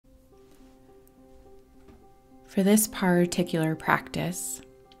For this particular practice,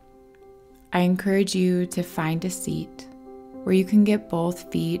 I encourage you to find a seat where you can get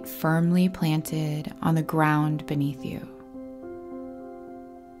both feet firmly planted on the ground beneath you.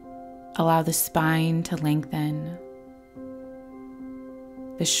 Allow the spine to lengthen,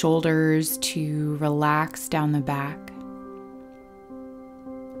 the shoulders to relax down the back,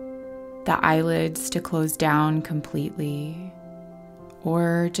 the eyelids to close down completely,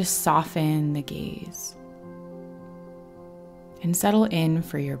 or just soften the gaze. And settle in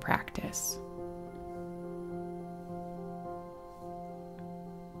for your practice.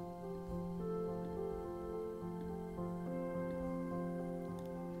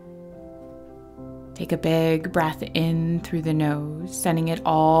 Take a big breath in through the nose, sending it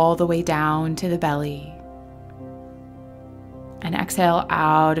all the way down to the belly. And exhale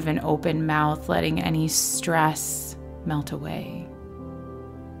out of an open mouth, letting any stress melt away.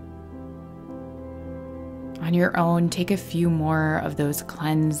 On your own, take a few more of those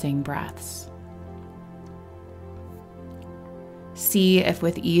cleansing breaths. See if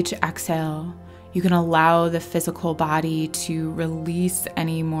with each exhale, you can allow the physical body to release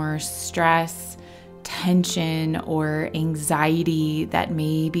any more stress, tension, or anxiety that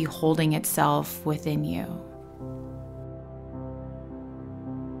may be holding itself within you.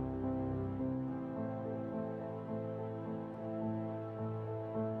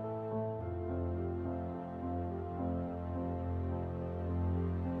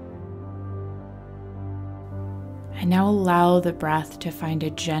 And now allow the breath to find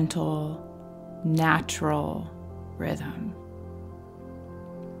a gentle, natural rhythm.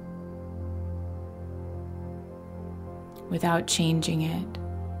 Without changing it,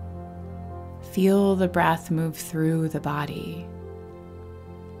 feel the breath move through the body.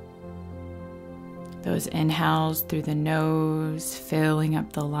 Those inhales through the nose, filling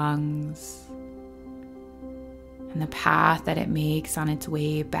up the lungs, and the path that it makes on its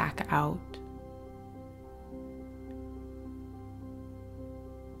way back out.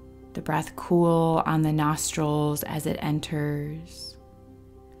 The breath cool on the nostrils as it enters,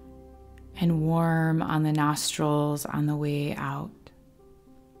 and warm on the nostrils on the way out.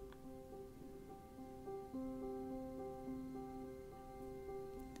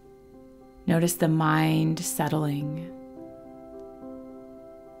 Notice the mind settling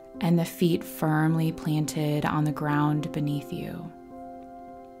and the feet firmly planted on the ground beneath you.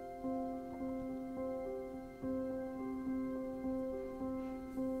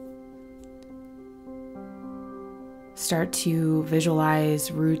 Start to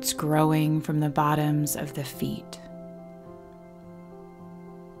visualize roots growing from the bottoms of the feet,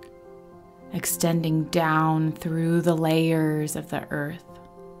 extending down through the layers of the earth.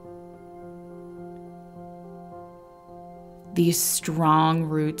 These strong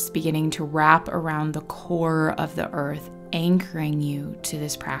roots beginning to wrap around the core of the earth, anchoring you to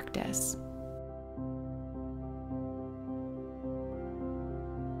this practice.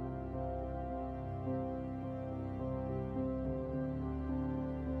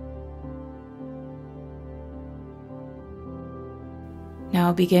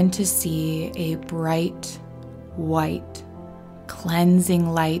 Now begin to see a bright, white, cleansing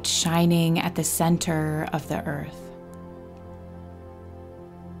light shining at the center of the earth.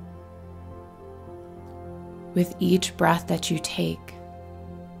 With each breath that you take,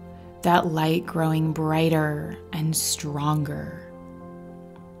 that light growing brighter and stronger.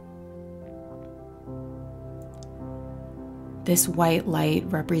 This white light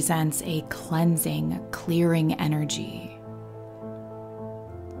represents a cleansing, clearing energy.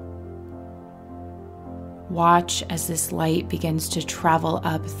 Watch as this light begins to travel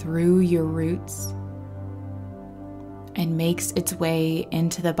up through your roots and makes its way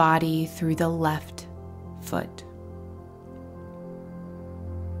into the body through the left foot.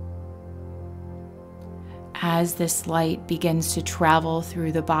 As this light begins to travel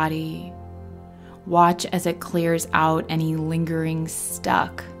through the body, watch as it clears out any lingering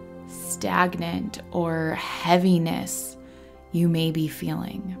stuck, stagnant, or heaviness you may be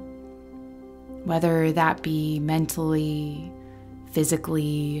feeling. Whether that be mentally,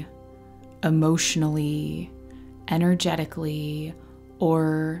 physically, emotionally, energetically,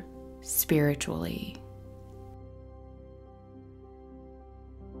 or spiritually.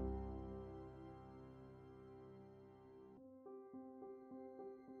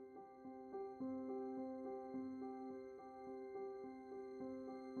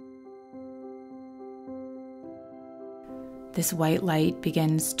 This white light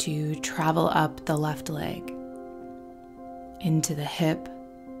begins to travel up the left leg, into the hip,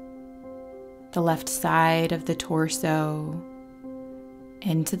 the left side of the torso,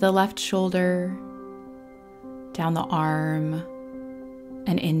 into the left shoulder, down the arm,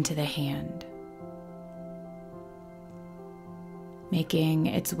 and into the hand. Making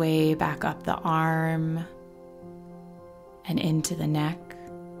its way back up the arm and into the neck,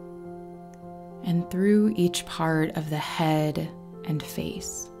 and through each part of the head and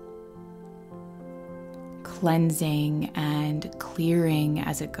face. Cleansing and clearing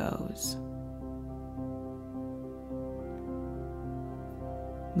as it goes.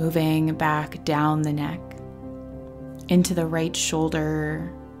 Moving back down the neck, into the right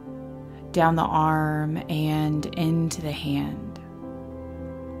shoulder, down the arm, and into the hand.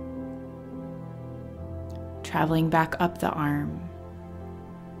 Traveling back up the arm,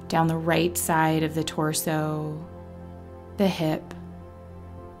 down the right side of the torso, the hip,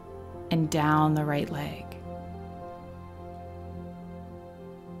 and down the right leg.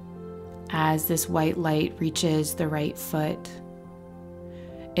 As this white light reaches the right foot,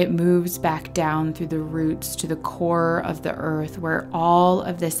 it moves back down through the roots to the core of the earth, where all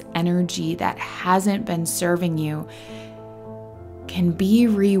of this energy that hasn't been serving you can be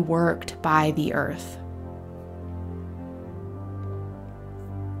reworked by the earth.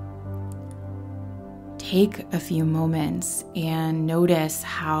 Take a few moments and notice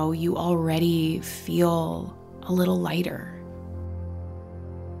how you already feel a little lighter.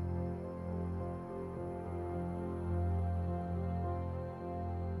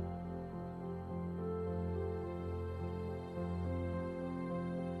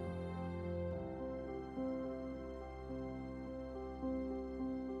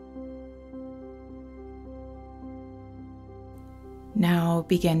 Now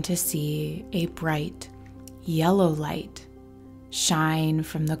begin to see a bright yellow light shine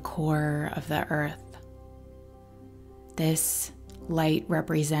from the core of the earth. This light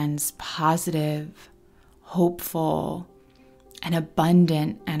represents positive, hopeful, and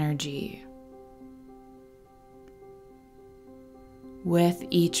abundant energy. With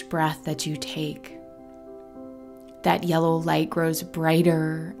each breath that you take, that yellow light grows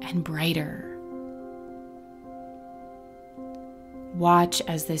brighter and brighter. Watch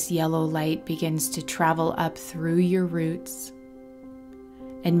as this yellow light begins to travel up through your roots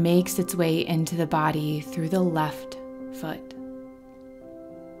and makes its way into the body through the left foot.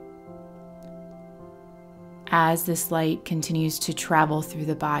 As this light continues to travel through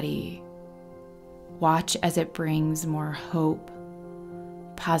the body, watch as it brings more hope,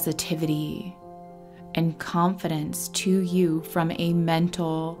 positivity, and confidence to you from a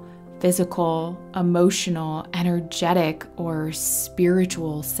mental, physical, emotional, energetic, or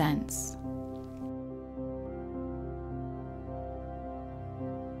spiritual sense.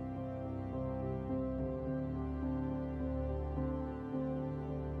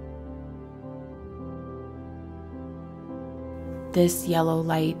 This yellow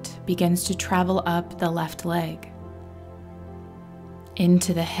light begins to travel up the left leg,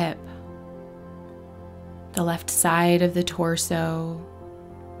 into the hip, the left side of the torso,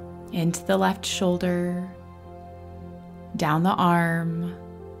 into the left shoulder, down the arm,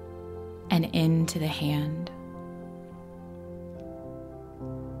 and into the hand.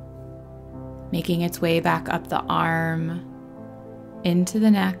 Making its way back up the arm, into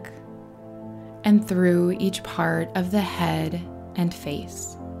the neck, and through each part of the head and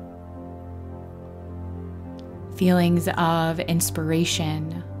face. Feelings of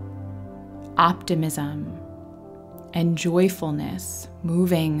inspiration, optimism, and joyfulness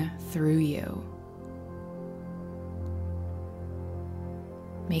moving through you.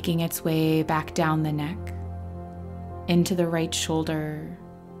 Making its way back down the neck, into the right shoulder,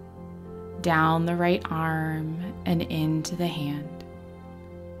 down the right arm, and into the hand.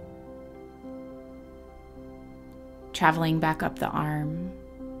 Traveling back up the arm,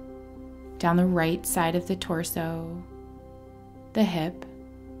 down the right side of the torso, the hip,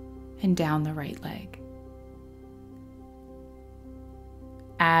 and down the right leg.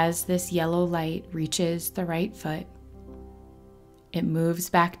 As this yellow light reaches the right foot, it moves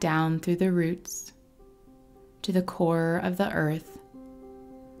back down through the roots to the core of the earth,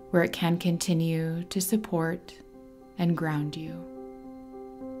 where it can continue to support and ground you.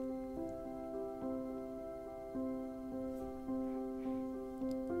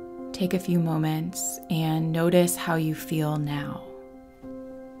 Take a few moments and notice how you feel now.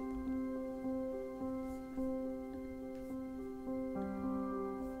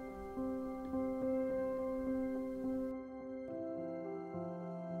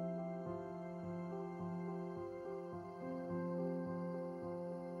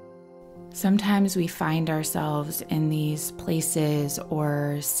 Sometimes we find ourselves in these places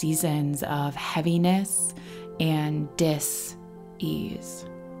or seasons of heaviness and dis-ease.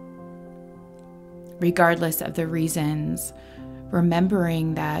 regardless of the reasons,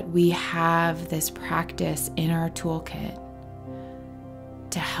 remembering that we have this practice in our toolkit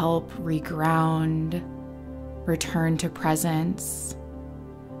to help reground, return to presence,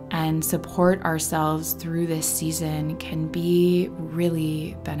 and support ourselves through this season can be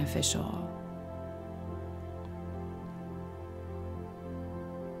really beneficial.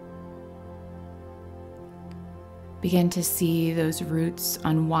 Begin to see those roots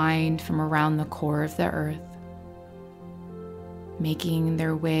unwind from around the core of the earth, making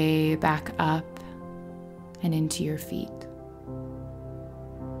their way back up and into your feet.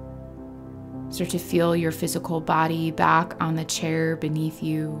 Start to feel your physical body back on the chair beneath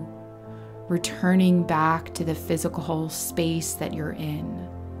you, returning back to the physical space that you're in.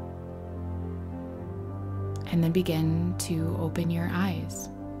 And then begin to open your eyes.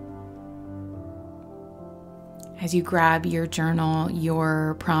 As you grab your journal,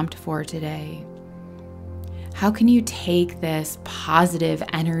 your prompt for today, how can you take this positive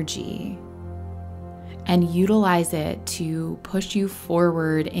energy and utilize it to push you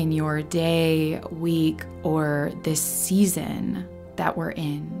forward in your day, week, or this season that we're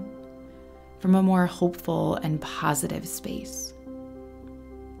in from a more hopeful and positive space?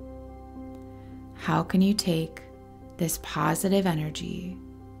 How can you take this positive energy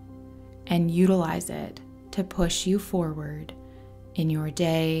and utilize it to push you forward in your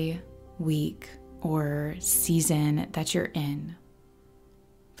day, week, or season that you're in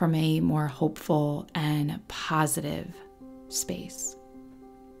from a more hopeful and positive space?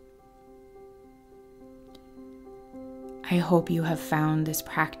 I hope you have found this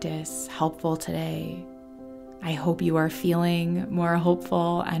practice helpful today. I hope you are feeling more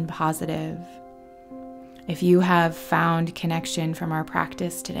hopeful and positive. If you have found connection from our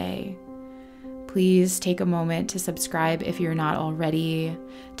practice today, please take a moment to subscribe if you're not already.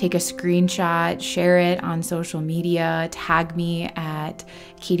 Take a screenshot, share it on social media, tag me at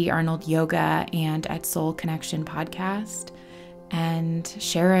Katie Arnold Yoga and at Soul Connection Podcast, and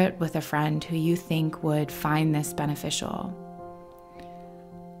share it with a friend who you think would find this beneficial.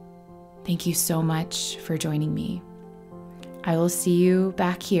 Thank you so much for joining me. I will see you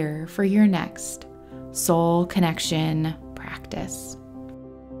back here for your next Soul Connection practice.